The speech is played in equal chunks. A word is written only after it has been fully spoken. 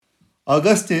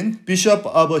Augustine, Bishop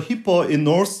of Hippo in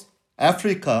North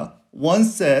Africa,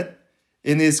 once said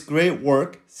in his great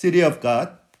work, City of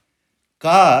God,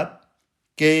 God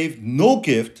gave no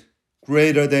gift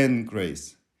greater than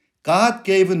grace. God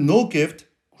gave no gift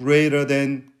greater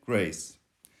than grace.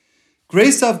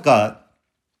 Grace of God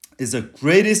is the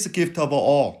greatest gift of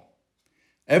all.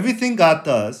 Everything God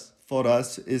does for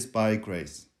us is by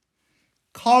grace.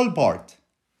 Karl Barth.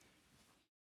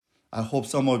 I hope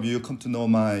some of you come to know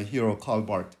my hero, Karl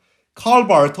Barth. Karl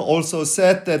Barth also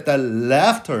said that the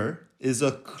laughter is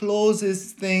the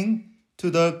closest thing to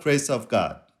the grace of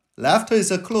God. Laughter is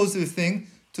the closest thing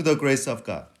to the grace of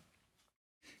God.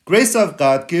 Grace of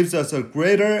God gives us a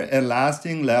greater and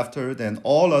lasting laughter than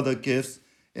all other gifts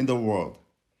in the world.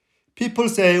 People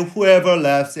say whoever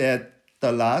laughs at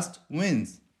the last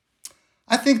wins.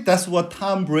 I think that's what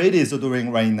Tom Brady is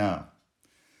doing right now.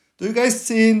 Do you guys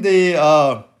seen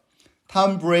the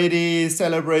Tom Brady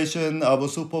celebration of a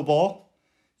Super Bowl?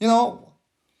 You know,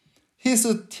 his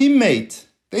teammate,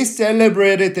 they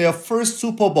celebrated their first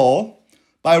Super Bowl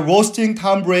by roasting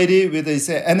Tom Brady with his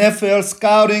NFL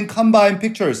scouting combine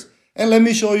pictures. And let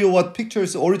me show you what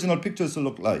pictures, original pictures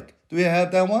look like. Do we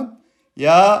have that one?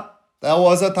 Yeah, that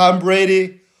was a Tom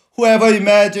Brady. Whoever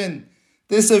imagined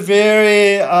this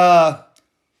very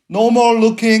normal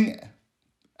looking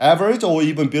average or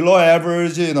even below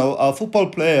average, a football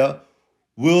player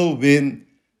will win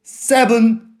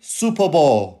 7 Super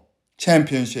Bowl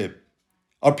championship,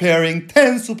 appearing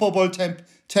 10 Super Bowl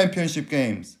championship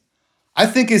games. I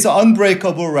think it's an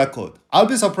unbreakable record. I'll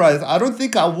be surprised. I don't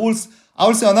think I will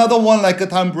see another one like a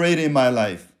Tom Brady in my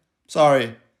life.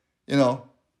 Sorry, no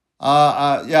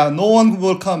one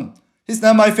will come. He's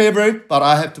not my favorite, but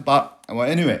I have to buy. Well,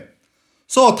 anyway.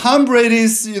 So Tom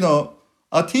Brady's, a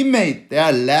teammate, they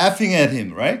are laughing at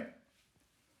him, right?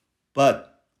 But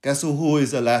guess who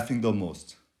is laughing the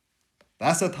most?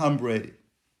 That's a Tom Brady.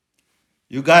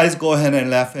 You guys go ahead and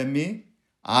laugh at me.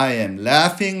 I am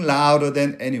laughing louder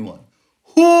than anyone.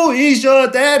 Who is your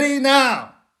daddy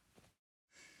now?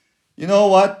 You know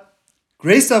what?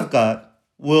 Grace of God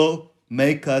will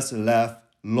make us laugh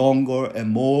longer and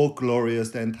more glorious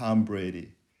than Tom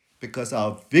Brady, because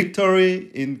our victory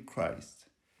in Christ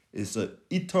is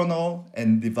eternal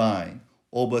and divine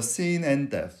over sin and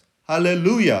death.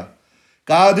 Hallelujah.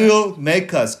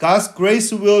 God's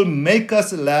grace will make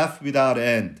us laugh without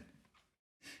end.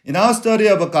 In our study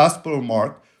of the Gospel of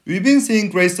Mark, we've been seeing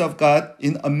grace of God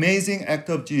in amazing act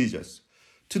of Jesus.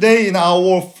 Today, in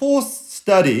our fourth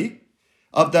study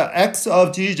of the acts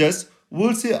of Jesus,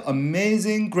 we'll see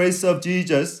amazing grace of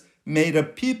Jesus made the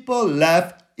people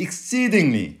laugh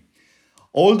exceedingly.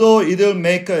 Although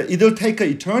it'll take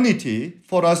eternity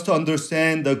for us to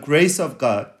understand the grace of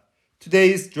God,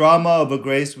 today's drama of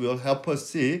grace will help us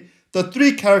see the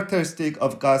 3 characteristics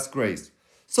of God's grace.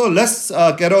 So let's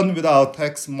get on with our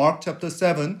text, Mark chapter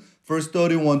 7, verse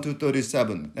 31 to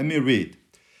 37. Let me read.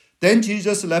 Then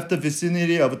Jesus left the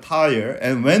vicinity of Tyre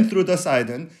and went through the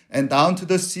Sidon and down to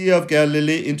the Sea of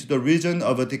Galilee into the region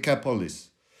of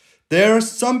Decapolis. There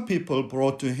some people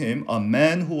brought to him a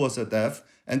man who was deaf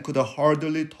and could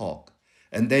hardly talk,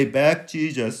 and they begged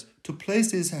Jesus to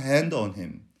place his hand on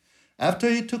him. After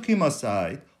he took him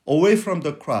aside, away from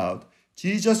the crowd,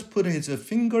 Jesus put his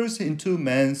fingers into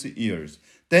man's ears.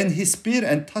 Then he spit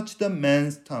and touched the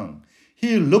man's tongue.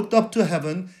 He looked up to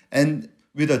heaven and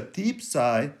with a deep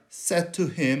sigh said to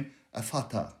him,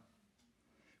 Ephata,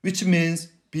 which means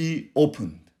be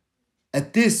opened.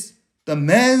 At this, the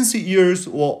man's ears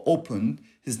were opened,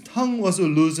 his tongue was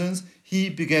loosened, he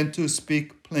began to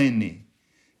speak plainly.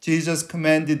 Jesus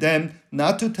commanded them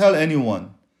not to tell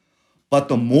anyone, but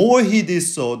the more he did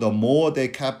so, the more they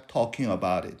kept talking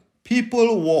about it.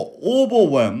 People were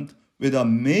overwhelmed with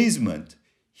amazement.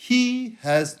 He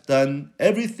has done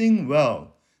everything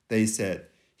well, they said.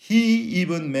 He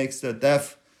even makes the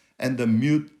deaf and the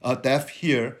mute deaf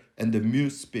hear and the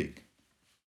mute speak.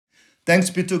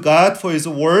 Thanks be to God for his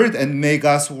word, and may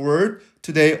God's word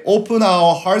today open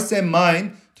our hearts and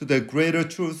mind to the greater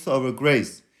truth of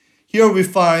grace. Here we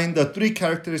find the 3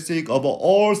 characteristics of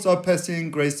all surpassing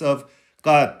grace of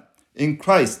God in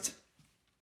Christ.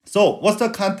 So, what's the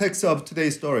context of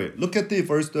today's story? Look at the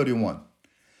verse 31.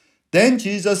 Then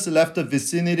Jesus left the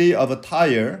vicinity of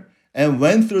Tyre and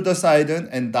went through the Sidon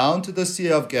and down to the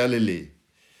Sea of Galilee,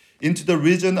 into the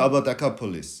region of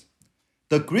Decapolis.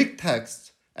 The Greek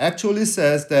text actually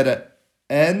says that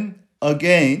and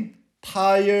again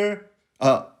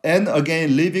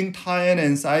leaving Tyre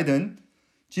and Sidon,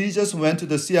 Jesus went to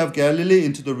the Sea of Galilee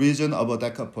into the region of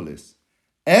Decapolis.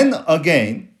 And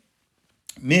again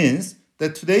means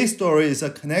that today's story is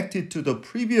connected to the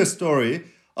previous story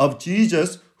of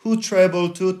Jesus who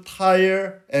traveled to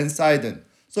Tyre and Sidon.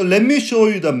 So let me show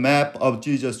you the map of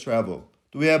Jesus' travel.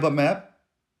 Do we have a map?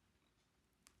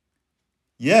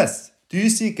 Yes. Do you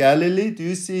see Galilee? Do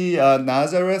you see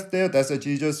Nazareth there? That's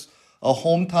Jesus'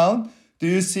 hometown. Do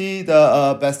you see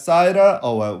the Bethsaida?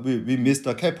 Oh, well, we missed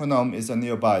the Capernaum is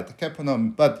nearby. The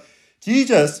Capernaum. But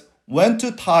Jesus went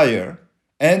to Tyre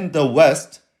and the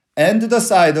west and the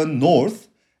Sidon north.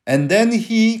 And then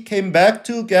he came back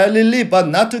to Galilee, but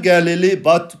not to Galilee,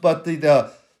 but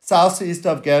the southeast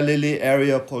of Galilee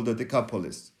area called the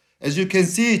Decapolis. As you can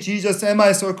see, Jesus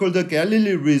semicircled the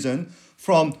Galilee region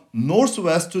from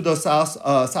northwest to the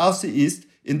southeast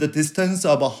in the distance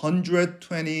of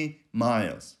 120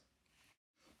 miles.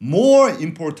 More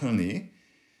importantly,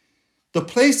 the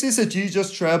places that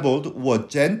Jesus traveled were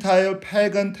Gentile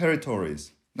pagan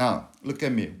territories. Now, look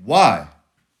at me. Why?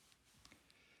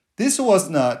 This was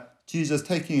not Jesus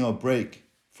taking a break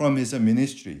from his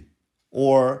ministry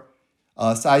or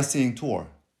a sightseeing tour.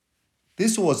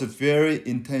 This was a very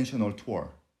intentional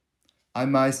tour. I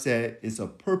might say it's a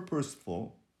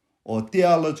purposeful or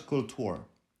theological tour.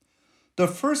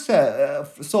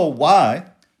 So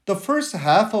why? The first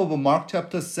half of Mark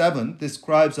chapter 7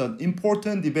 describes an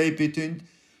important debate between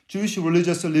Jewish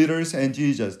religious leaders and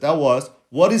Jesus. That was,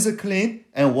 what is clean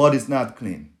and what is not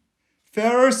clean.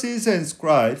 Pharisees and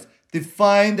scribes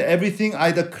defined everything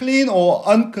either clean or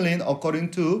unclean according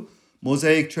to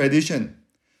Mosaic tradition.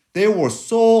 They were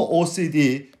so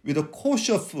OCD with a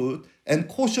kosher food and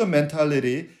kosher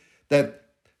mentality that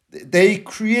they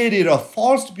created a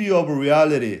false view of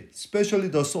reality, especially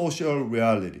the social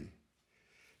reality.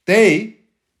 They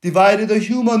divided the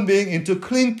human being into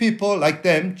clean people like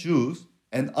them, Jews,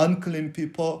 and unclean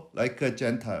people like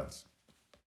Gentiles.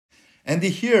 And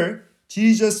here,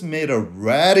 Jesus made a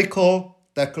radical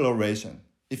declaration.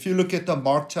 If you look at the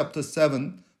Mark chapter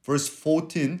 7, verse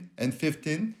 14 and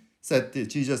 15,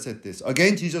 Jesus said this.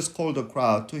 Again, Jesus called the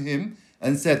crowd to him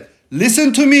and said,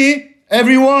 "Listen to me,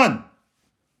 everyone.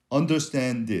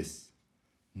 Understand this.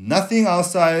 Nothing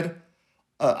outside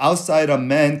a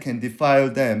man can defile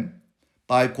them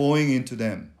by going into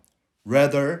them.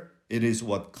 Rather, it is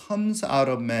what comes out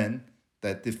of man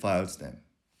that defiles them."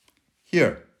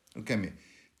 Here, look at me.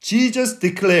 Jesus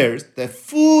declares that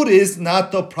food is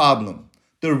not the problem.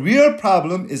 The real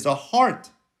problem is the heart.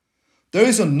 There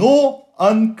is no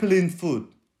unclean food,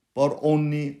 but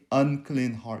only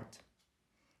unclean heart.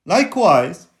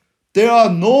 Likewise, there are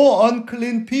no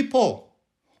unclean people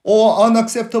or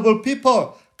unacceptable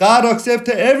people. God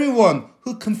accepts everyone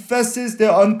who confesses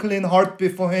their unclean heart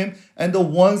before him and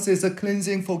wants his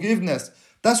cleansing forgiveness.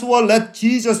 That's what led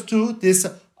Jesus to this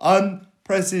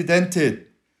unprecedented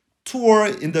tour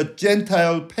in the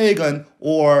Gentile pagan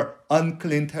or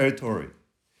unclean territory.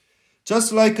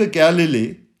 Just like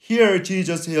Galilee, here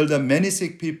Jesus healed many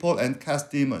sick people and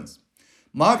cast demons.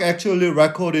 Mark actually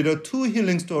recorded 2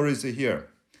 healing stories here.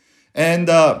 And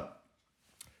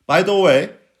by the way,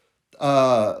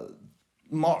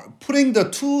 putting the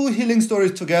 2 healing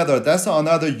stories together, that's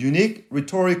another unique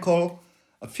rhetorical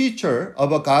feature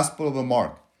of a Gospel of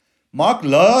Mark. Mark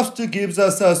loves to give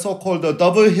us so-called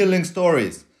double healing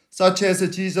stories, such as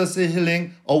Jesus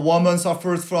healing a woman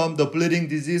suffers from the bleeding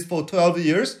disease for 12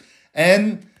 years,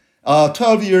 and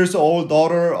 12 years old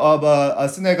daughter of a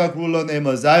synagogue ruler named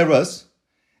Jairus,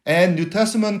 and New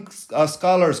Testament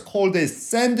scholars call this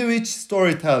sandwich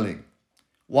storytelling.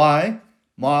 Why?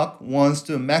 Mark wants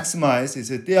to maximize his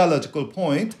theological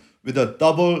point with a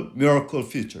double miracle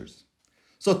features.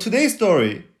 So today's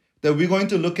story that we're going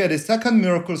to look at is second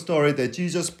miracle story that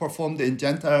Jesus performed in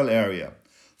Gentile area.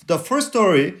 The first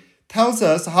story tells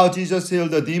us how Jesus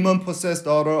healed the demon-possessed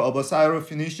daughter of a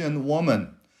Syrophoenician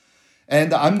woman.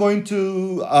 And I'm going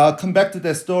to come back to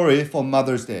that story for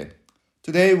Mother's Day.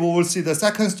 Today, we will see the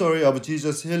second story of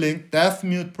Jesus healing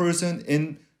deaf-mute person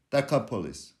in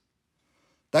Decapolis.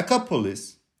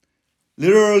 Decapolis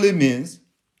literally means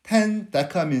 10,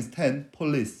 Deca means 10,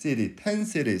 polis, city, 10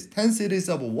 cities. 10 cities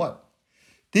of what?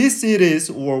 These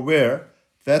cities were where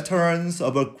veterans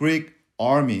of a Greek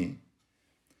army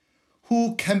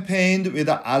who campaigned with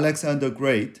Alexander the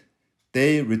Great,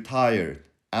 they retired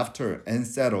after and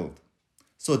settled.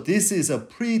 So this is a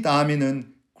predominant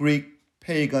Greek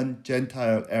pagan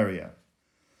Gentile area.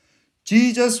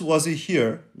 Jesus was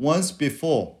here once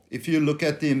before, if you look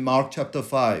at in Mark chapter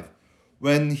 5,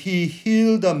 when he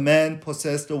healed a man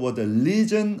possessed with a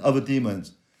legion of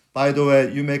demons. By the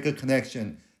way, you make a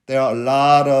connection. There are a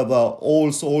lot of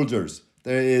old soldiers.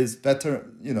 There is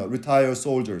retired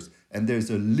soldiers, and there's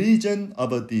a legion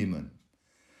of a demon.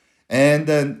 And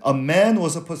then a man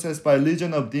was possessed by a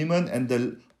legion of demon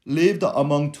and lived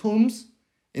among tombs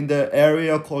in the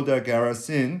area called the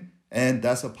Gerasene, and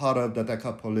that's a part of the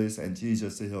Decapolis, and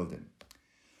Jesus healed him.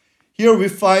 Here we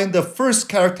find the first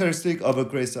characteristic of a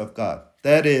grace of God.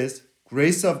 That is,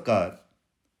 grace of God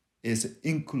is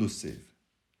inclusive.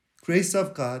 Grace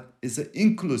of God is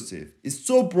inclusive. It's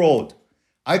so broad.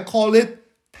 I call it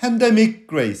pandemic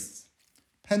grace.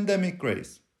 Pandemic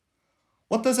grace.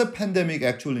 What does a pandemic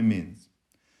actually mean?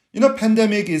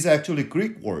 Pandemic is actually a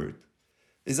Greek word.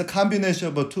 It's a combination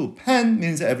of the two. Pan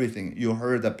means everything. You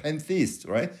heard the pantheist,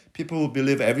 right? People who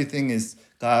believe everything is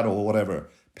God or whatever.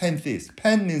 Pantheist.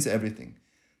 Pan means everything.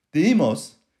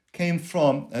 Demos came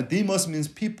from, demos means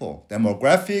people.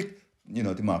 Demographic,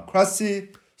 democracy.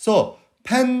 So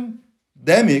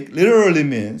pandemic literally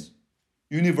means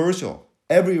universal,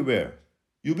 everywhere,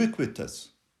 ubiquitous.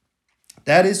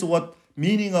 That is what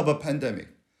meaning of a pandemic.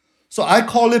 So I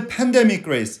call it pandemic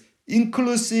grace.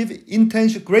 Inclusive,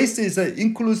 intention. Grace is an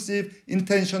inclusive,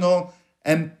 intentional,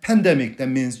 and pandemic. That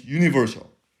means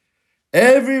universal.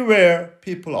 Everywhere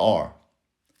people are,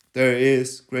 there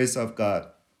is grace of God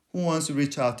who wants to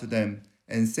reach out to them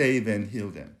and save and heal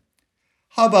them.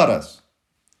 How about us?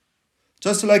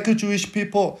 Just like the Jewish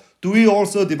people, do we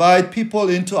also divide people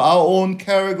into our own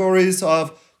categories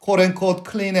of quote-unquote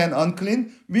clean and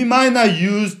unclean? We might not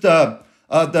use the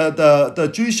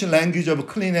Jewish language of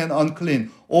clean and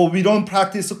unclean, or we don't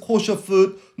practice kosher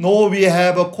food, nor we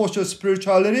have a kosher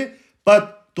spirituality,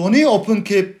 but don't we often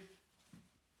keep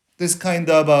this kind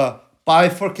of a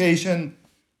bifurcation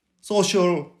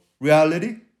social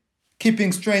reality,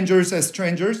 keeping strangers as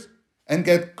strangers, and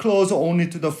get close only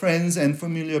to the friends and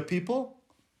familiar people?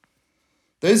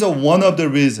 That's one of the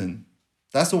reasons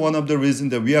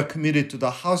that we are committed to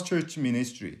the house church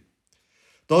ministry.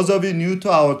 Those of you new to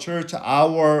our church,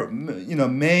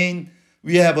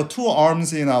 we have two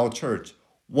arms in our church.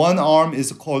 One arm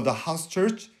is called the house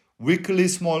church, weekly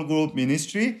small group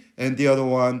ministry, and the other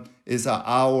one is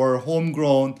our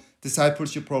homegrown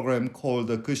discipleship program called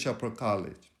the Good Shepherd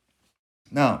College.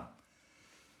 Now,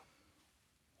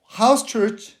 house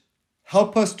church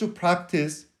help us to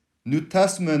practice New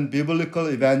Testament biblical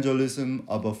evangelism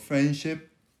of a friendship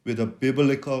with a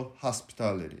biblical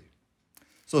hospitality.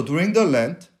 So during the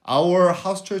Lent, our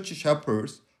house church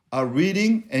shepherds are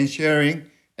reading and sharing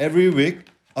every week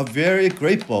a very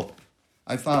great book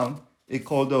I found. It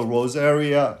called the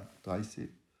Rosaria. Do I see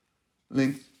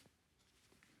links?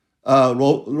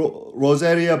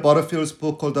 Rosaria Butterfield's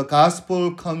book called The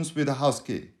Gospel Comes with a House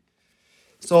Key.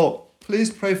 So please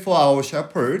pray for our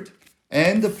shepherd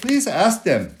and please ask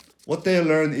them what they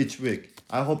learn each week.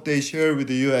 I hope they share with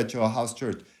you at your house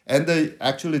church. And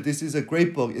actually, this is a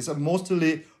great book. It's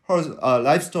mostly her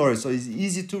life story, so it's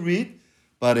easy to read,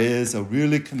 but it is a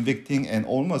really convicting and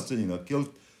almost,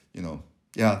 too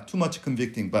much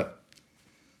convicting. But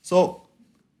so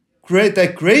great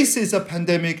that grace is a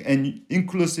pandemic and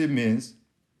inclusive means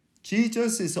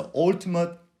Jesus is the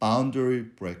ultimate boundary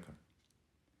breaker.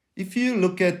 If you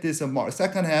look at this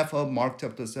second half of Mark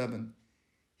chapter 7,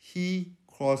 he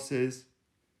crosses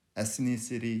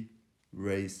ethnicity,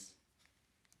 race,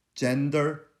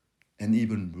 gender, and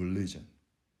even religion.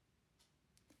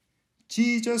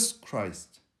 Jesus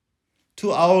Christ,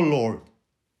 to our Lord,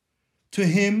 to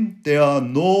him there are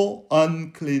no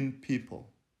unclean people.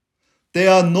 There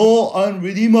are no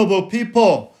unredeemable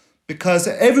people because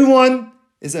everyone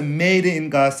is made in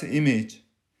God's image.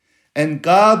 And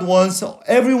God wants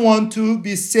everyone to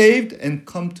be saved and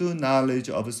come to knowledge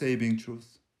of saving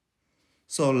truth.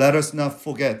 So let us not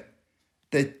forget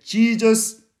that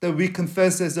Jesus that we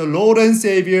confess as the Lord and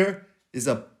Savior is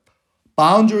a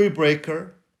boundary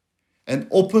breaker and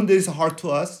opened his heart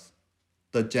to us,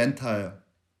 the Gentile,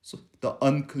 so the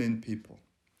unclean people.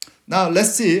 Now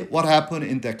let's see what happened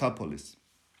in Decapolis.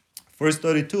 Verse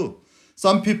 32.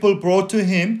 Some people brought to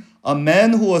him a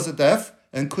man who was deaf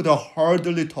and could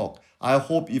hardly talk. I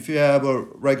hope if you have a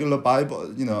regular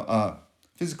Bible,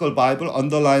 physical Bible,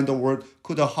 underline the word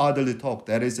could hardly talk.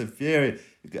 That is a very,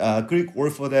 Greek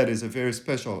word for that is a very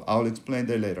special. I'll explain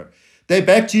that later. They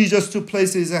begged Jesus to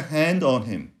place his hand on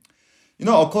him.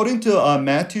 According to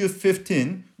Matthew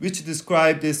 15, which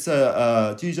described this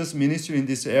Jesus' ministry in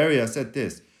this area, said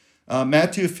this.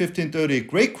 Matthew 15:30,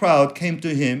 great crowd came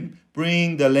to him,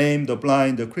 bringing the lame, the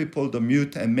blind, the crippled, the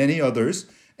mute, and many others,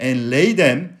 and laid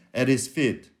them at his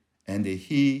feet, and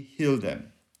he healed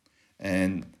them.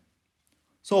 And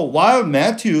so while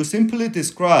Matthew simply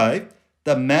described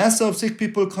the mass of sick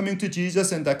people coming to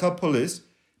Jesus in Decapolis,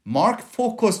 Mark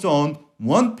focused on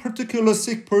one particular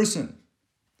sick person.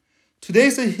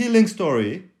 Today's healing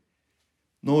story,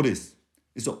 notice,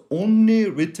 is only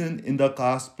written in the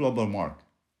Gospel of Mark.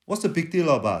 What's the big deal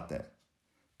about that?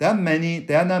 there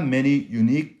are not many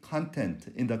unique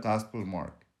content in the Gospel of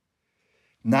Mark.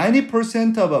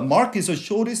 90% of Mark is the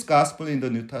shortest gospel in the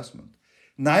New Testament.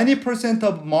 90%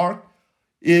 of Mark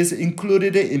is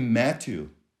included in Matthew.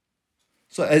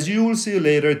 So as you will see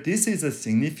later, this is a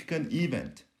significant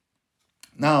event.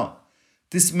 Now,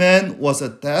 this man was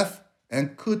deaf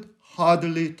and could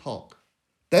hardly talk.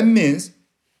 That means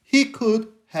he could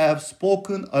have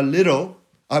spoken a little.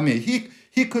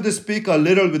 He could speak a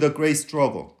little with a great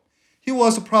struggle. He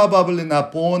was probably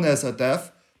not born as a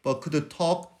deaf, but could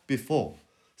talk before.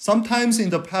 Sometimes in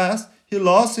the past, he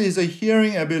lost his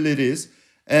hearing abilities,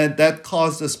 and that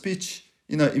caused a speech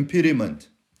impediment.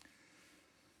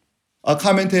 A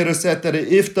commentator said that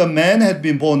if the man had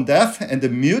been born deaf and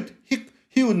mute,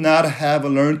 he would not have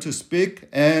learned to speak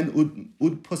and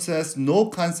would possess no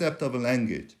concept of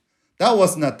language. That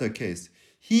was not the case.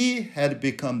 He had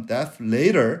become deaf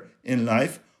later in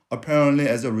life, apparently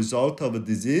as a result of a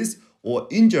disease or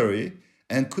injury,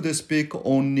 and could speak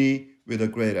only with a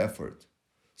great effort.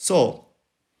 So,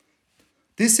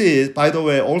 this is, by the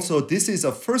way, also this is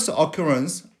the first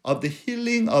occurrence of the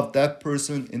healing of that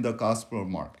person in the Gospel of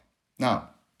Mark. Now,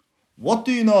 what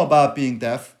do you know about being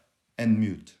deaf and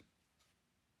mute?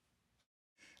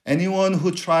 Anyone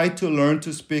who tried to learn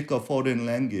to speak a foreign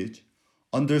language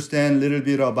understand a little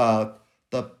bit about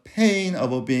the pain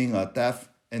of being deaf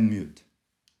and mute.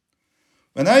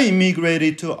 When I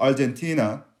immigrated to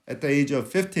Argentina at the age of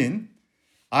 15,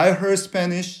 I heard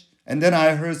Spanish, and then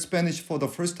I heard Spanish for the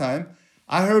first time.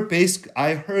 I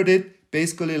heard it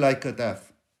basically like a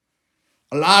deaf.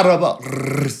 A lot of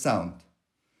r sound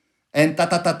and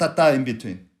ta in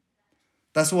between.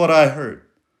 That's what I heard.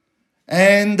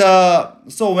 And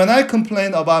so when I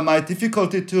complained about my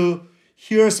difficulty to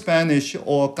hear Spanish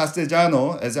or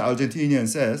Castellano, as the Argentinian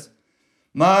says,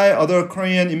 my other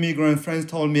Korean immigrant friends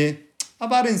told me,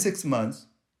 about in 6 months,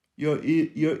 your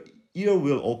ear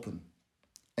will open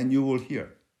and you will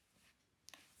hear.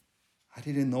 I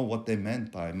didn't know what they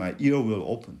meant by my ear will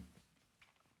open.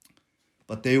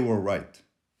 But they were right.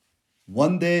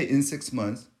 One day in 6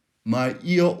 months, my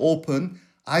ear opened.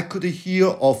 I could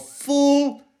hear a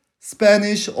full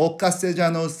Spanish or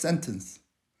Castellano sentence.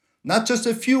 Not just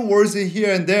a few words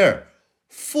here and there.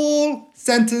 Full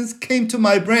sentence came to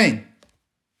my brain.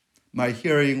 My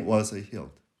hearing was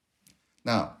healed.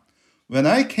 Now, when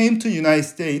I came to United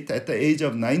States at the age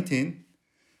of 19,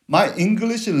 my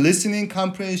English listening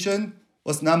comprehension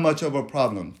was not much of a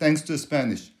problem, thanks to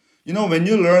Spanish. When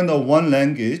you learn one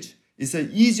language, it's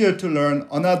easier to learn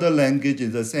another language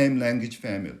in the same language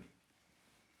family.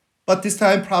 But this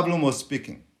time, problem was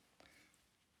speaking.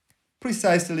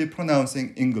 Precisely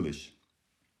pronouncing English.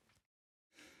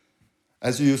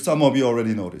 As some of you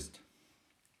already noticed.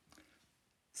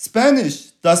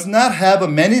 Spanish does not have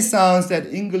many sounds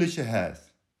that English has.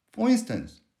 For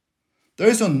instance, there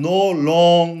is no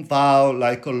long vowel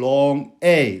like a long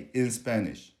A in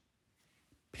Spanish.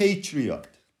 Patriot.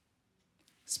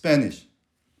 Spanish,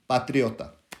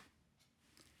 patriota.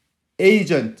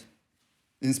 Agent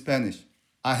in Spanish,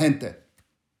 agente.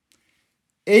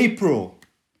 April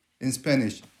in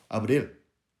Spanish, abril.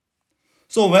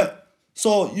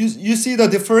 So you see the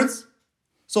difference?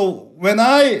 So when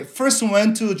I first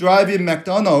went to drive-in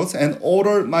McDonald's and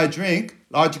ordered my drink,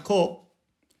 large Coke,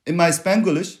 in my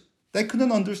Spanglish, they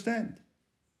couldn't understand.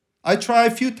 I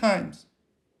tried a few times.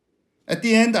 At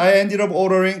the end, I ended up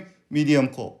ordering medium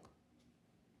Coke.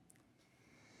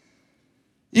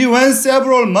 It went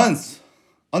several months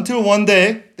until one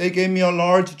day they gave me a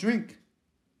large drink.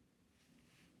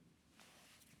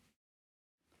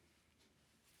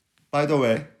 By the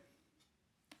way,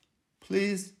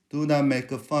 please do not make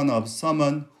fun of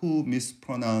someone who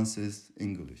mispronounces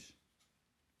English.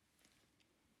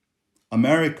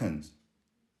 Americans,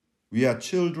 we are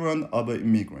children of an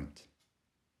immigrant.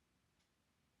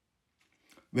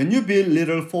 When you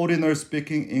belittle foreigners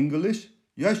speaking English,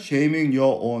 you are shaming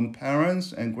your own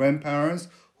parents and grandparents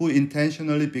who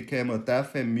intentionally became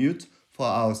deaf and mute for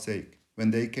our sake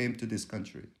when they came to this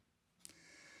country.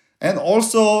 And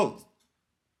also,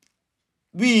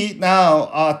 we now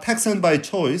are Texan by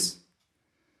choice.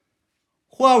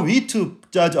 Who are we to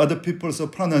judge other people's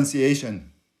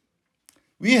pronunciation?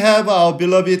 We have our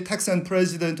beloved Texan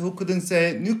president who couldn't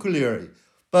say nuclear,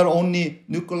 but only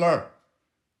nuclear.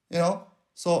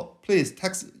 So please,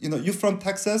 you from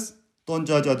Texas, don't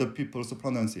judge other people's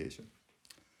pronunciation.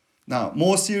 Now,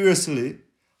 more seriously,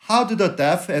 how do the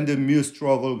deaf and the mute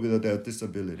struggle with their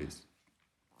disabilities?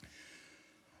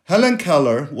 Helen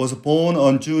Keller was born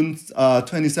on June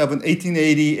 27,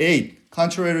 1888.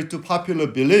 Contrary to popular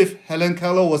belief, Helen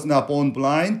Keller was not born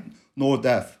blind nor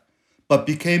deaf, but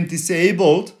became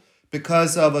disabled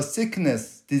because of a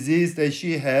sickness, disease that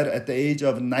she had at the age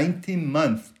of 19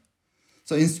 months.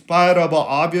 So in spite of her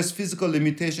obvious physical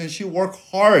limitations, she worked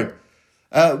hard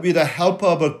with the help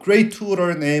of a great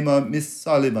tutor named Miss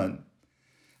Sullivan.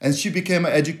 And she became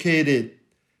educated.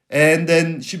 And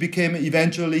then she became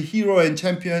eventually hero and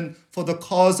champion for the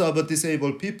cause of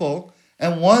disabled people.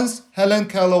 And once Helen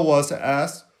Keller was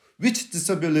asked which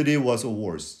disability was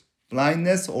worse,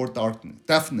 blindness or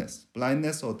deafness,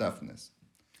 blindness or deafness.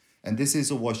 And this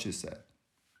is what she said.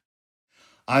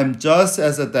 I'm just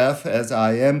as deaf as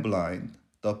I am blind.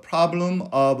 The problem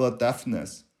of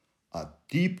deafness are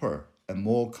deeper and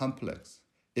more complex,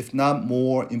 if not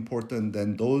more important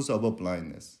than those of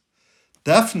blindness.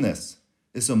 Deafness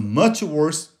is a much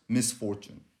worse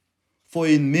misfortune, for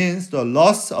it means the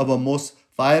loss of a most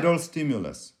vital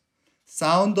stimulus,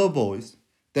 sound or voice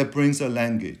that brings a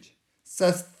language,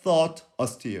 sets thought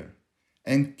austere,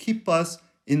 and keep us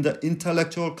in the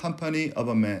intellectual company of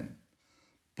a man.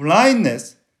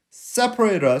 Blindness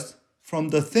separates us from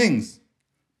the things,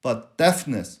 but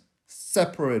deafness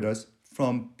separates us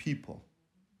from people.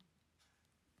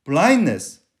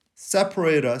 Blindness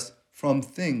separates us from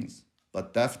things,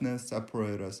 but deafness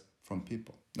separates us from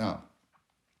people. Now,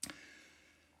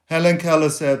 Helen Keller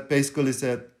basically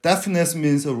said, deafness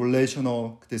means a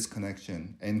relational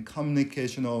disconnection and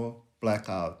communicational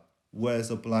blackout,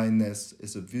 whereas a blindness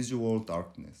is a visual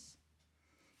darkness.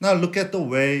 Now look at the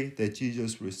way that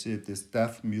Jesus received this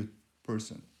deaf mute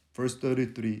person. Verse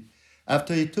 33,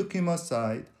 after he took him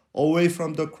aside, away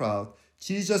from the crowd,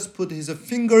 Jesus put his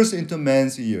fingers into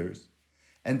man's ears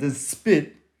and then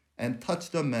spit and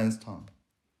touched the man's tongue.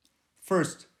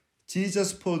 First,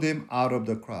 Jesus pulled him out of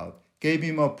the crowd, gave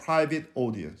him a private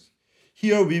audience.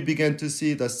 Here we begin to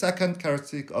see the second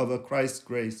characteristic of Christ's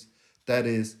grace, that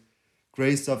is,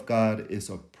 grace of God is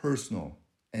a personal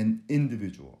and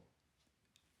individual.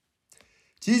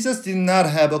 Jesus did not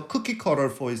have a cookie cutter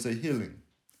for his healing,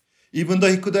 even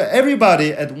though he could have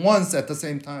everybody at once at the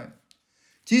same time.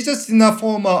 Jesus did not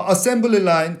form an assembly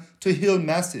line to heal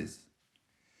masses.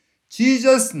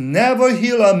 Jesus never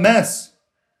healed a mass,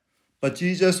 but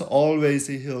Jesus always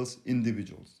heals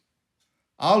individuals.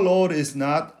 Our Lord is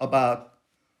not about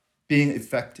being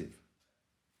effective.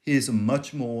 He is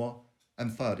much more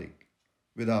emphatic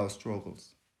with our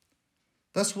struggles.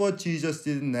 That's what Jesus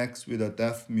did next with a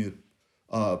deaf mute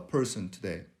person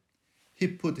today. He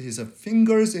put his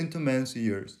fingers into man's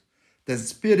ears, then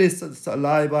spit his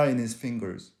saliva in his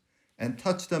fingers, and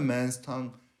touched the man's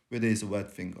tongue with his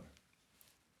wet finger.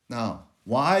 Now,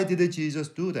 why did Jesus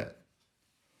do that?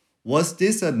 Was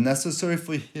this necessary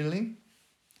for healing?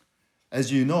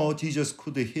 As you know, Jesus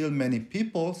could heal many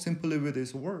people simply with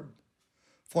his word.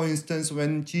 For instance,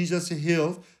 when Jesus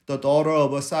healed the daughter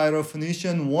of a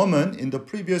Syrophoenician woman in the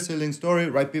previous healing story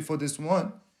right before this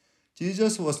one,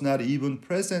 Jesus was not even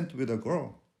present with the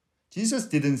girl. Jesus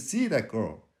didn't see that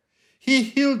girl. He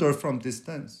healed her from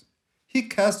distance. He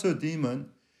cast her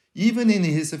demon even in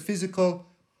his physical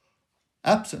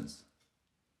absence.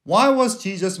 Why was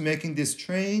Jesus making these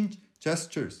strange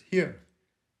gestures here?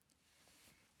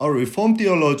 A Reformed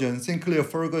theologian, Sinclair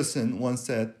Ferguson, once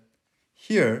said,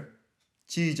 here,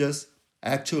 Jesus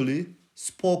actually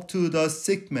spoke to the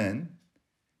sick man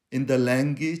in the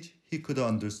language he could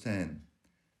understand.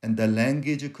 And the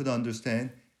language he could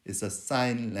understand is a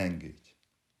sign language.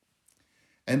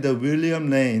 And William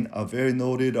Lane, a very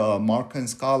noted Markan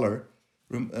scholar,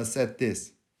 said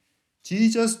this,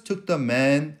 Jesus took the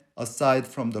man aside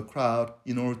from the crowd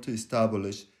in order to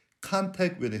establish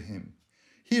contact with him.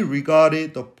 He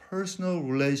regarded the personal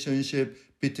relationship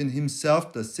between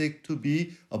himself, the sick, to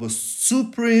be of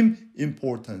supreme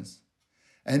importance.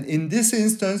 And in this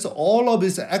instance, all of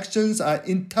his actions are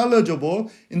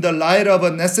intelligible in the light of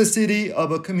a necessity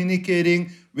of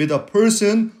communicating with a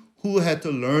person who had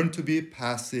to learn to be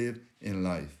passive in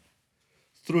life.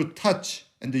 Through touch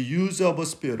and the use of a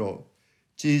spittle,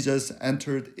 Jesus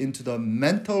entered into the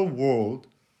mental world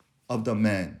of the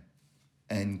man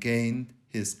and gained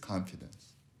his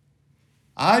confidence.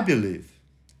 I believe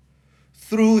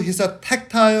through his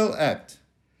tactile act,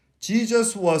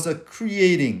 Jesus was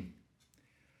creating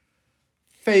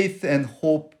faith and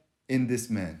hope in this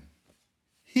man.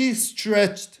 He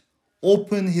stretched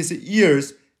open his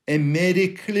ears and made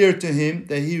it clear to him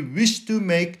that he wished to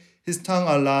make his tongue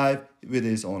alive with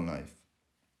his own life.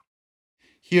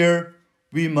 Here,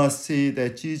 we must see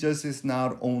that Jesus is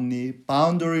not only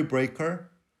boundary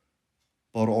breaker,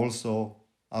 but also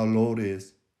our Lord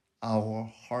is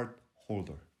our heart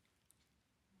holder.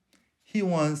 He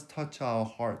wants to touch our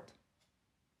heart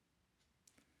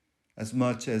as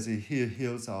much as he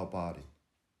heals our body.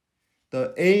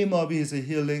 The aim of his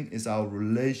healing is our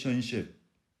relationship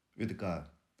with God,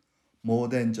 more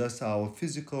than just our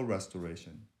physical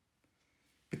restoration.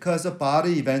 Because the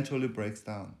body eventually breaks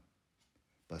down,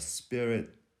 but spirit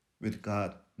with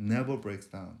God never breaks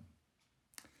down.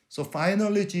 So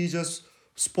finally, Jesus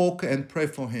spoke and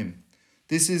prayed for him.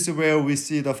 This is where we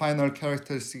see the final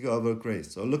characteristic of our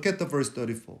grace. So look at the verse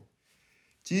 34.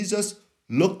 Jesus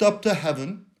looked up to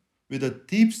heaven with a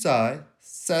deep sigh,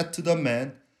 said to the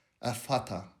man,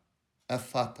 Ephata,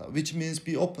 Ephata, which means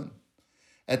be open.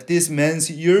 At this man's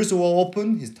ears were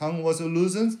open, his tongue was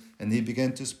loosened, and he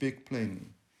began to speak plainly.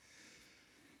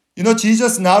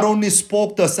 Jesus not only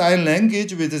spoke the sign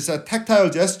language with his tactile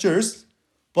gestures,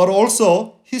 but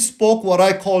also he spoke what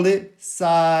I call it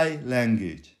sign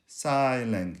language.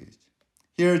 Sign language.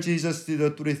 Here Jesus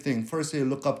did three things. First, he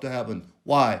looked up to heaven.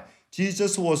 Why?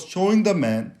 Jesus was showing the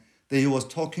man that he was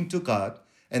talking to God,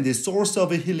 and the source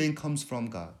of healing comes from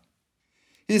God.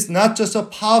 He's not just a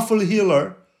powerful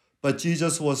healer, but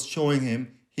Jesus was showing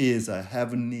him he is a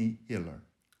heavenly healer.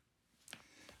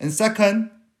 And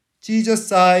second, Jesus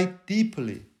sighed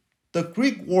deeply. The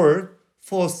Greek word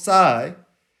for sigh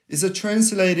is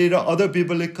translated in other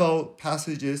biblical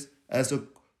passages as a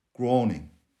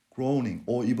groaning,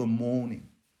 or even moaning.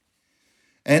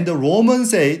 And the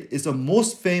Romans 8 is the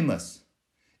most famous.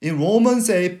 In Romans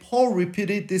 8, Paul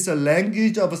repeated this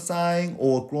language of sighing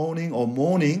or groaning or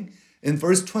moaning in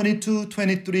verse 22,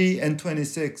 23, and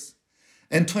 26.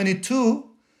 And 22,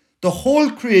 the whole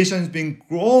creation has been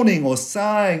groaning or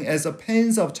sighing as the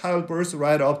pains of childbirth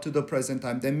right up to the present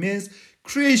time. That means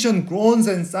creation groans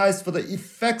and sighs for the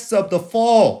effects of the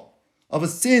fall of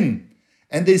sin.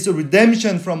 And there is a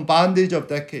redemption from bondage of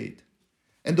decade.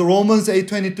 And the Romans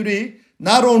 8:23,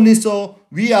 not only so,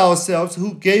 we ourselves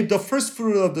who gave the first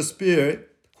fruit of the Spirit,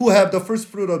 who have the first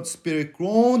fruit of the Spirit,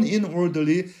 groan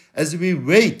inwardly as we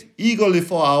wait eagerly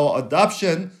for our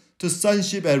adoption to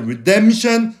sonship and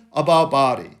redemption of our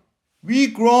body. We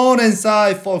groan and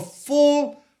sigh for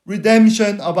full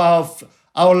redemption of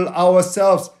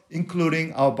ourselves,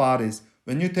 including our bodies.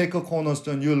 When you take a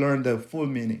cornerstone, you learn the full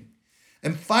meaning.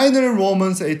 And finally,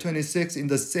 Romans 8:26, in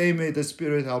the same way the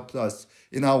Spirit helps us.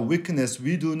 In our weakness,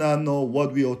 we do not know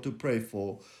what we ought to pray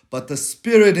for, but the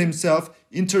Spirit himself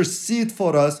intercedes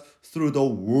for us through the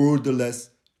wordless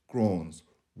groans.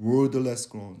 Wordless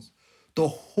groans. The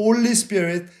Holy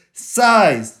Spirit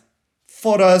sighs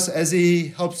for us as he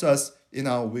helps us in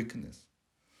our weakness.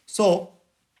 So,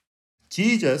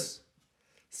 Jesus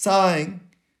sighing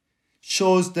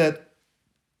shows that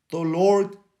the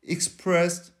Lord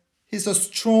expressed his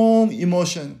strong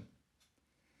emotion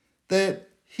that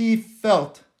he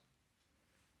felt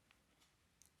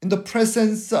in the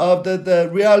presence of the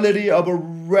reality of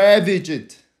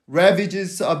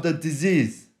ravages of the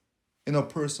disease in a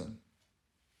person.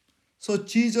 So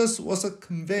Jesus was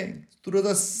conveying through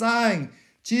the sign.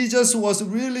 Jesus wants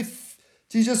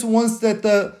that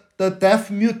the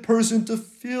deaf mute person to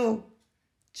feel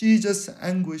Jesus'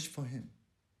 anguish for him.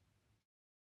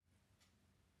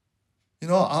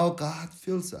 Our God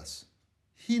feels us.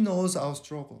 He knows our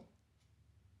struggle.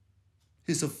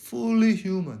 He's fully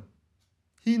human.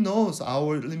 He knows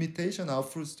our limitation, our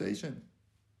frustration.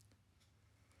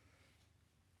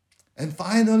 And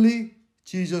finally,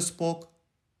 Jesus spoke,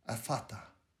 Ephata,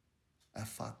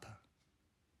 Ephata.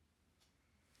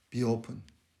 Be open.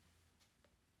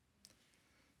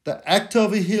 The act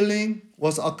of healing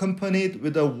was accompanied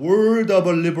with a word of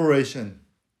liberation.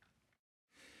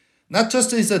 Not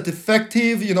just his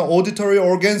defective, auditory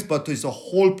organs, but his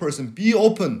whole person. Be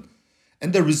open.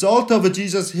 And the result of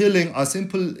Jesus' healing are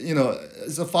simple,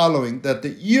 is the following: that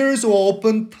the ears were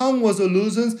open, tongue was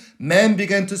loosened, man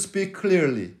began to speak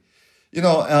clearly.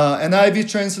 NIV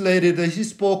translated that he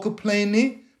spoke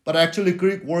plainly, but actually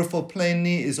Greek word for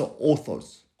plainly is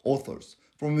authors,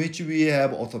 from which we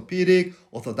have orthopedic,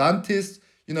 orthodontist.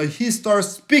 He starts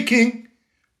speaking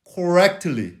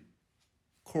correctly.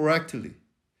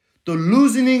 The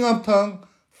loosening of tongue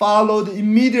followed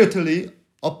immediately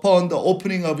upon the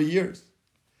opening of ears.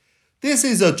 This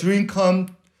is a dream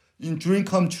come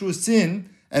true scene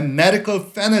and medical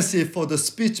fantasy for the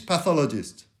speech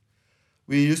pathologist.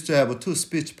 We used to have 2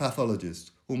 speech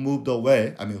pathologists who moved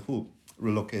away. Who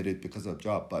relocated because of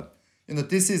job. But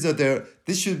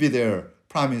this should be their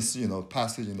promise,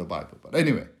 passage in the Bible. But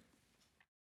anyway,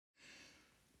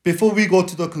 before we go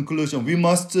to the conclusion, we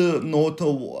must note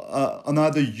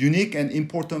another unique and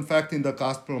important fact in the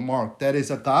Gospel of Mark. That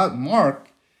is, Mark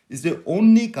is the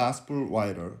only Gospel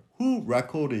writer who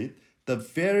recorded the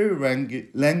very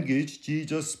language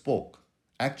Jesus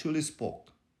actually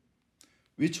spoke,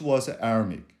 which was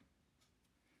Aramaic.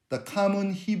 The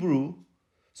common Hebrew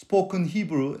spoken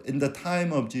Hebrew in the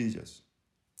time of Jesus.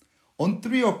 On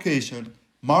 3 occasions,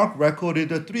 Mark recorded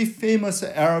the 3 famous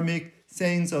Aramaic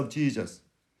sayings of Jesus.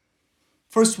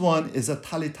 First one is a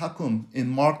talitakum in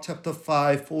Mark chapter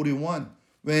 5:41,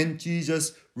 when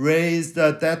Jesus raised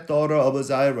the dead daughter of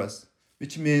Jairus,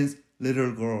 which means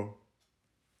little girl,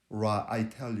 I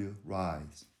tell you,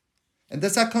 rise. And the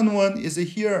second one is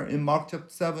here in Mark chapter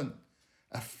 7,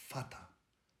 Ephata,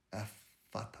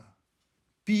 Ephata,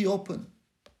 be open.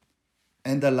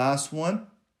 And the last one,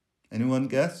 anyone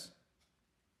guess?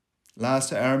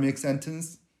 Last Aramaic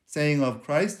sentence, saying of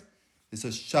Christ, is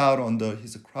a shout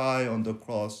his cry on the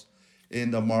cross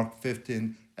in the Mark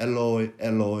 15, Eloi,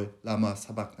 Eloi, lama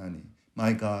sabachthani.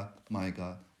 My God,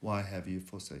 why have you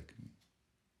forsaken me?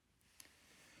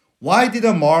 Why did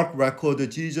Mark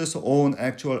record Jesus' own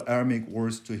actual Aramaic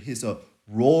words to his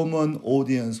Roman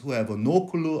audience who have no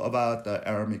clue about the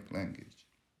Aramaic language?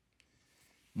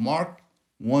 Mark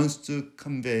wants to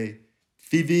convey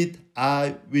vivid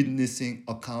eye-witnessing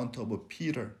account of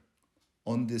Peter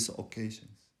on these occasions.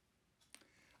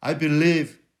 I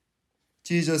believe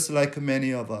Jesus, like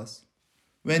many of us,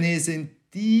 when he's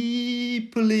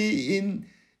deeply in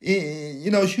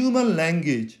human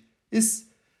language,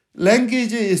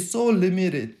 language is so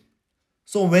limited.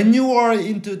 So when you are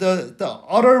into the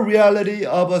utter reality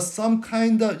of some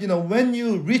kind of, when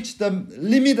you reach the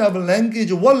limit of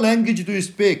language, what language do you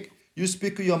speak? You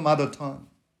speak your mother tongue.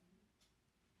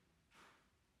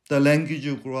 The language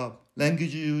you grew up,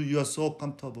 language you are so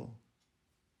comfortable.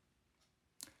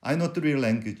 I know 3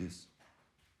 languages.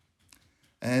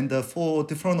 And for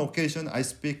different occasions, I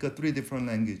speak 3 different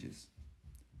languages.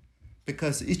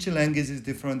 Because each language is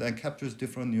different and captures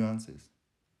different nuances.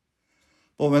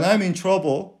 But when I'm in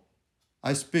trouble,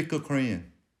 I speak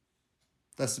Korean.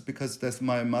 That's because that's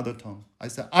my mother tongue. I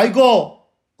say, I go.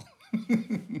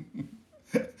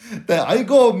 The I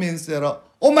go means that,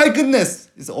 oh my goodness,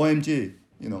 it's OMG,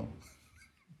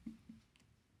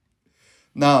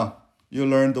 Now, you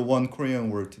learned the one Korean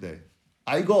word today.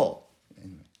 I go.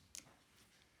 Anyway.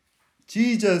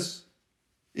 Jesus,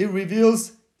 it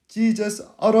reveals Jesus'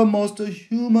 uttermost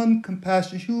human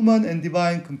compassion, human and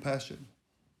divine compassion.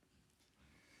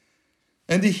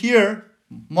 And here,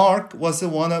 Mark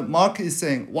is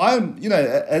saying, while,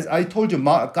 as I told you,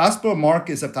 Gospel of Mark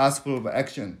is a gospel of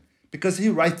action because he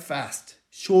writes fast,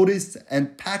 shortest,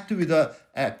 and packed with the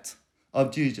act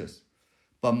of Jesus.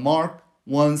 But Mark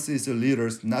wants his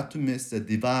readers not to miss the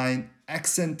divine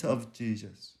accent of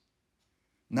Jesus.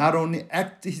 Not only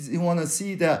he wants to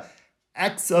see the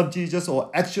acts of Jesus or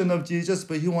action of Jesus,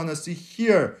 but he wants to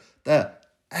hear the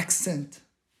accent,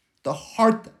 the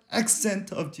heart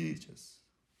accent of Jesus.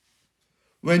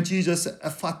 When Jesus said,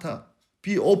 Ephata,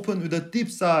 be open with a deep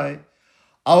sigh,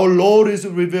 our Lord is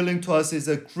revealing to us His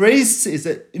grace is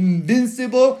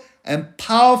invincible and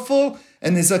powerful,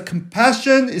 and His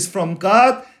compassion is from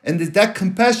God, and that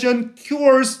compassion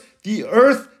cures the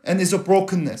earth and its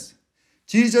brokenness.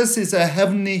 Jesus is a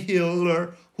heavenly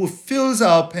healer who feels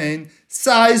our pain,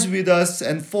 sighs with us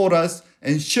and for us,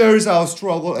 and shares our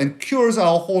struggle and cures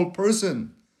our whole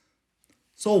person.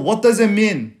 So what does it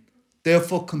mean?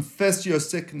 Therefore, confess your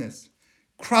sickness,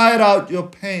 cry out your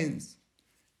pains,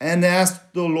 and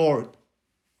ask the Lord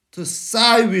to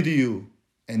sigh with you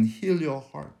and heal your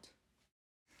heart.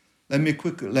 Let me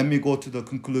go to the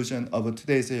conclusion of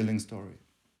today's healing story.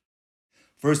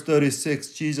 Verse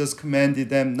 36, Jesus commanded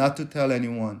them not to tell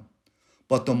anyone,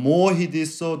 but the more he did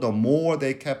so, the more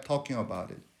they kept talking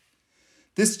about it.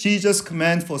 This Jesus'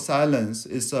 command for silence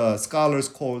is scholars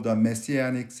call the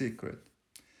messianic secret.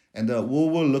 And we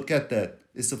will look at that.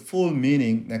 It's a full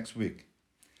meaning next week.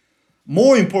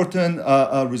 More important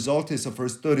result is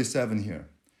verse 37 here.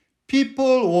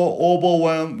 People were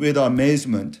overwhelmed with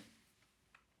amazement.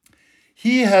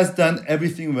 He has done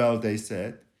everything well, they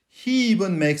said. He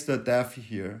even makes the deaf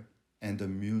hear and the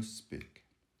mute speak.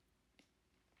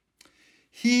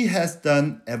 He has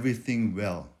done everything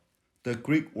well. The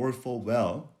Greek word for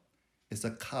well is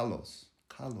a kalos.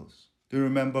 Kalos. Do you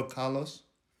remember kalos?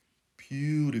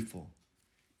 Beautiful,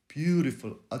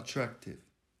 attractive.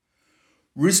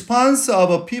 Response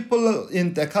of people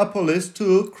in Decapolis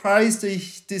to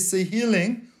Christ's this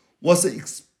healing was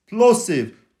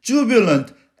explosive,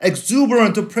 jubilant,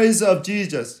 exuberant praise of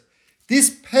Jesus.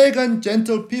 These pagan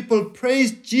gentle people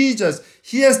praised Jesus.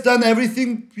 He has done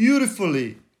everything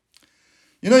beautifully.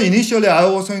 Initially I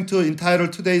was going to entitle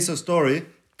today's story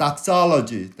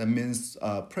Doxology. That means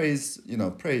praise,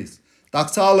 praise.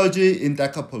 Doxology in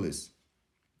Decapolis.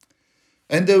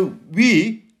 And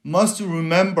we must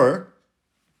remember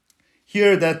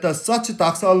here that such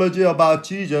doxology about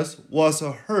Jesus was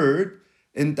heard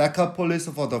in Decapolis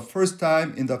for the first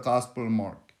time in the Gospel of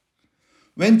Mark.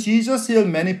 When Jesus healed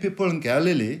many people in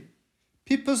Galilee,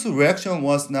 people's reaction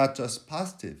was not just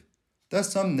positive. There's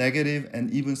some negative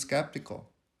and even skeptical.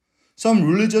 Some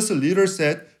religious leaders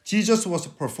said Jesus was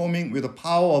performing with the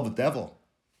power of the devil.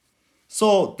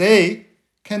 So they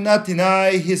cannot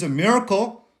deny his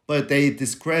miracle, but they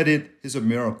discredit his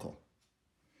miracle.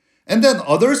 And then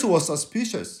others were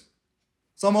suspicious.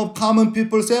 Some of common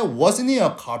people said, wasn't he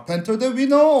a carpenter that we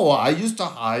know? I used to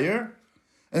hire.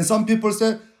 And some people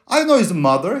said, I know his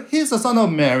mother. He's the son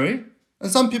of Mary. And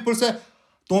some people said,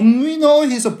 don't we know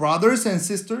his brothers and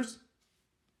sisters?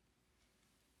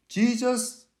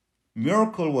 Jesus'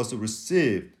 miracle was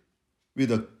received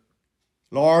with a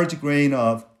large grain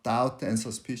of doubt and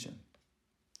suspicion.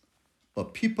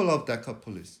 But people of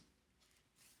Decapolis,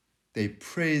 they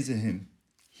praise him.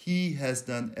 He has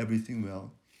done everything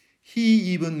well. He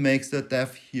even makes the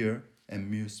deaf hear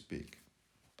and mute speak.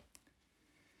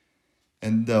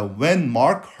 And when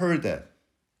Mark heard that,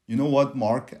 you know what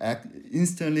Mark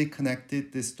instantly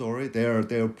connected this story,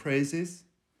 their praises?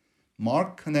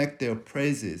 Mark connect their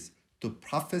praises to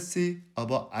prophecy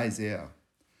about Isaiah.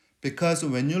 Because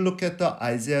when you look at the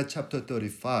Isaiah chapter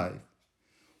 35,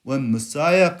 when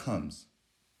Messiah comes,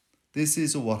 this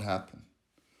is what happened.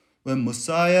 When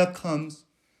Messiah comes,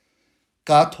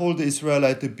 God told the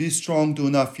Israelites to be strong, do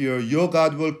not fear. Your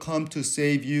God will come to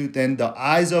save you. Then the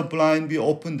eyes of blind be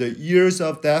opened, the ears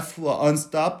of deaf were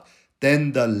unstopped.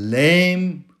 Then the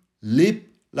lame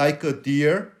leap like a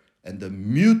deer, and the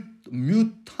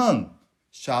mute tongue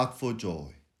shout for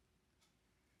joy.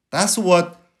 That's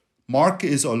what Mark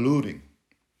is alluding.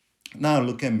 Now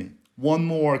look at me. One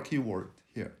more keyword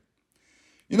here.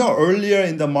 You know, earlier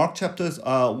in the Mark chapter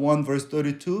 1 verse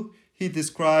 32, he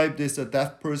described this a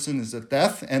deaf person is a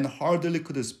deaf and hardly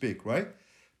could speak, right?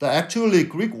 The actually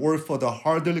Greek word for the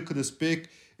hardly could speak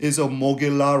is a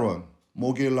mogilaron.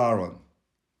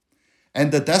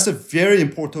 And that's a very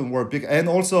important word. And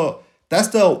also, that's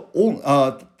the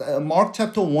Mark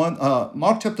chapter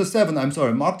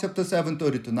 7,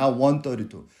 32, now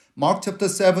 132. Mark chapter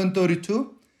 7,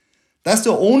 32, that's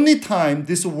the only time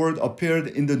this word appeared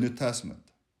in the New Testament.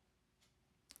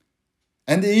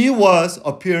 And it was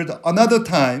appeared another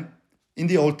time in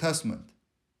the Old Testament.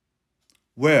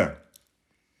 Where?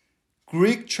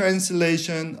 Greek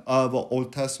translation of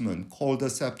Old Testament called the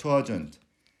Septuagint.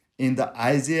 In the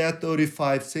Isaiah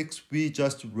 35:6 we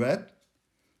just read,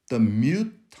 the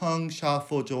mute tongue shout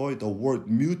for joy. The word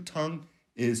mute tongue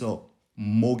is a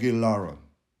mogilaron.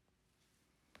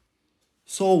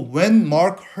 So when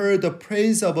Mark heard the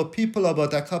praise of a people of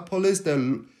Decapolis,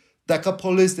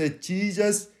 that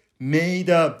Jesus made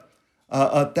a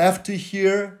deaf to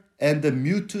hear and the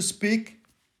mute to speak,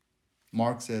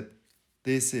 Mark said,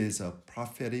 this is a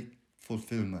prophetic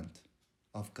fulfillment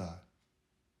of God.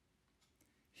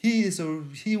 He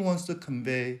wants to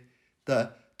convey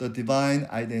the divine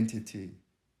identity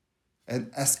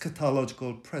and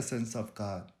eschatological presence of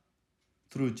God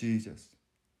through Jesus.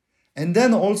 And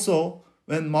then also,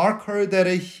 when Mark heard that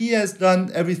he has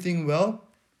done everything well,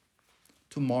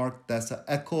 to Mark, that's an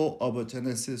echo of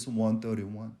Genesis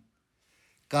 1:31.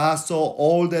 God saw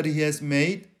all that he has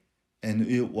made, and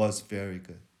it was very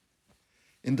good.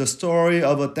 In the story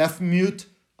of a deaf mute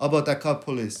of a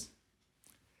Decapolis,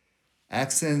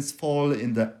 accents fall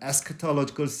in the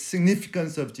eschatological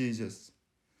significance of Jesus.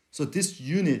 So this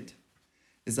unit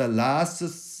is the last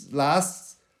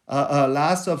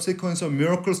of sequence of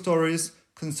miracle stories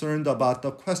concerned about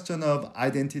the question of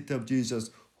identity of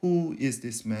Jesus. Who is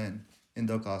this man in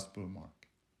the Gospel of Mark?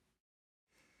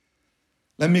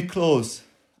 Let me close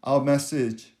our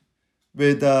message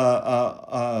with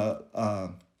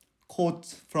a quote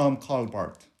from Karl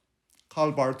Barth.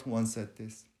 Karl Barth once said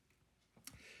this: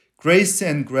 grace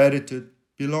and gratitude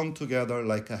belong together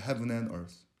like a heaven and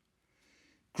earth.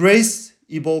 Grace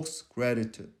evokes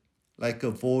gratitude, like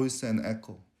a voice and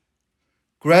echo.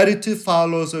 Gratitude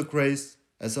follows a grace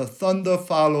as a thunder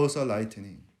follows a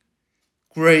lightning.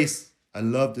 Grace, I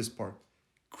love this part,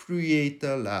 create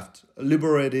the laughter,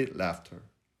 liberated laughter.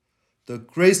 The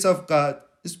grace of God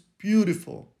is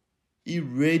beautiful. It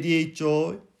radiates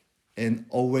joy and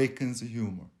awakens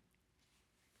humor.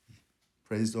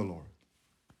 Praise the Lord.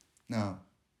 Now,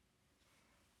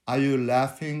 are you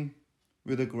laughing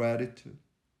with gratitude?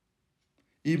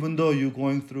 Even though you're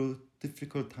going through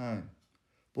difficult time,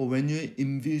 but when you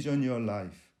envision your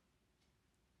life,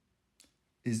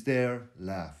 is there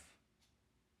laugh?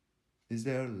 Is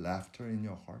there laughter in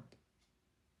your heart?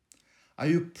 Are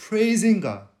you praising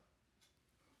God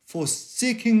for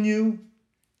seeking you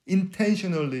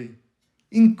intentionally,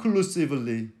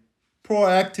 inclusively,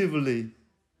 proactively,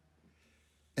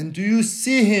 And do you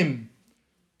see him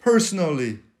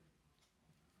personally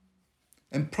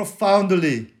and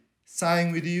profoundly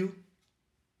sighing with you?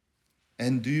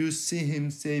 And do you see him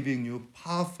saving you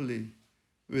powerfully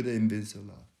with the invincible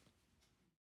love?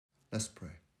 Let's pray.